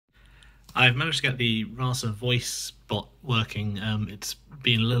I've managed to get the Rasa Voice bot working. It's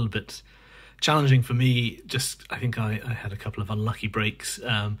been a little bit challenging for me. I think I had a couple of unlucky breaks,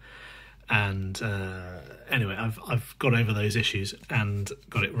 and anyway, I've got over those issues and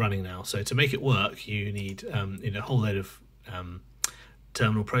got it running now. So to make it work, you need a whole load of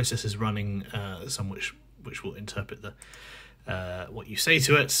terminal processes running, some which will interpret the what you say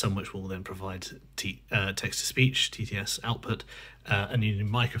to it, some which will then provide text to speech (TTS) output, and you need a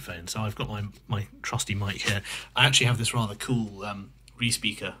microphone. So I've got my trusty mic here. I actually have this rather cool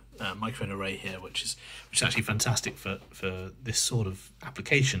ReSpeaker microphone array here, which is actually fantastic for this sort of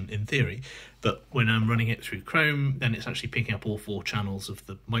application in theory. But when I'm running it through Chrome, then it's actually picking up all 4 channels of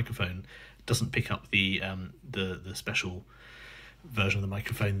the microphone. It doesn't pick up the special version of the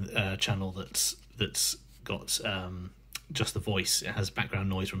microphone channel that's got just the voice. It has background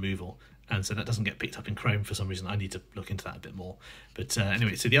noise removal, and so that doesn't get picked up in Chrome for some reason. I need to look into that a bit more. But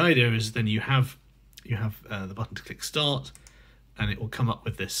anyway, so the idea is then you have the button to click start, and it will come up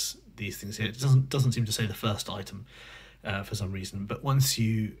with these things here. It doesn't seem to say the first item for some reason, but once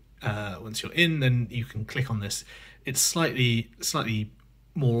you're in, then you can click on this. It's slightly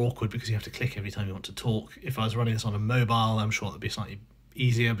more awkward because you have to click every time you want to talk. If I was running this on a mobile, I'm sure it would be slightly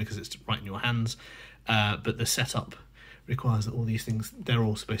easier because it's right in your hands. But the setup requires that all these things, they're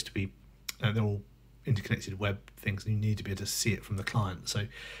all supposed to be, they're all interconnected web things, and you need to be able to see it from the client. So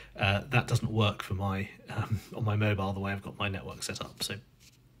that doesn't work for my on my mobile the way I've got my network set up. So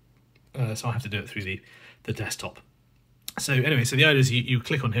I have to do it through the desktop. So anyway, so the idea is you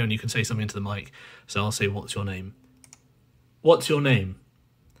click on here and you can say something into the mic. So I'll say, "What's your name?" What's your name?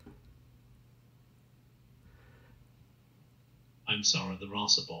 I'm Sarah, the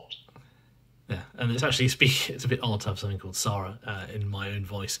Rasa bot. Yeah, and it's actually it's a bit odd to have something called Sarah in my own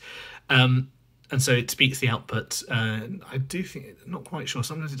voice. And so it speaks the output. I do think, not quite sure,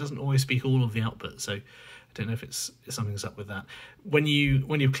 sometimes it doesn't always speak all of the output, so I don't know if something's up with that. When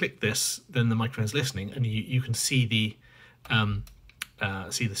you click this, then the microphone's listening, and you can see the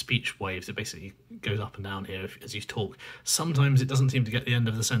speech waves. It basically goes up and down here as you talk. Sometimes it doesn't seem to get the end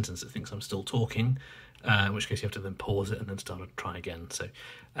of the sentence. It thinks I'm still talking, in which case you have to then pause it and then start to try again. So,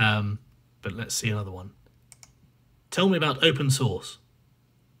 but let's see another one. Tell me about open source.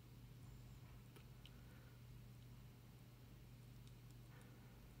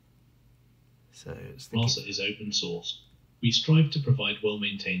 So Rasa is open source. We strive to provide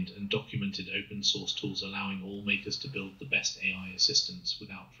well-maintained and documented open source tools, allowing all makers to build the best AI assistants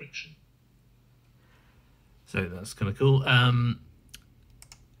without friction. So that's kind of cool.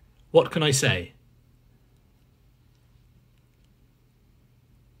 What can I say?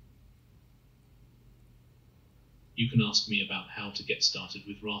 You can ask me about how to get started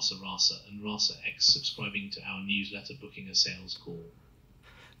with Rasa and Rasa X, subscribing to our newsletter, booking a sales call.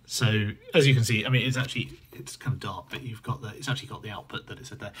 So as you can see, I mean, it's kind of dark, but it's actually got the output that it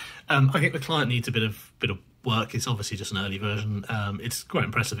said there. I think the client needs a bit of work. It's obviously just an early version. It's quite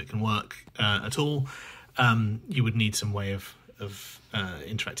impressive it can work at all. You would need some way of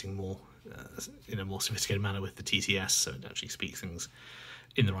interacting more in a more sophisticated manner with the TTS, so it actually speaks things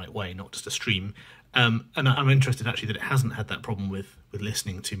in the right way, not just a stream. And I'm interested actually that it hasn't had that problem with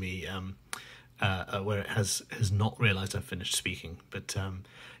listening to me, where it has not realised I've finished speaking. But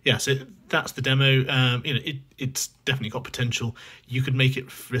yeah, so that's the demo. It's definitely got potential. You could make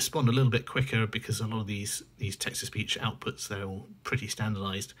it respond a little bit quicker because a lot of these text-to-speech outputs, they're all pretty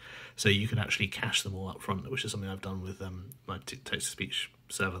standardised. So you could actually cache them all up front, which is something I've done with my text-to-speech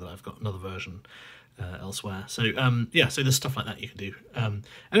server that I've got another version elsewhere. So yeah, so there's stuff like that you can do.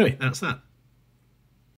 Anyway, that's that.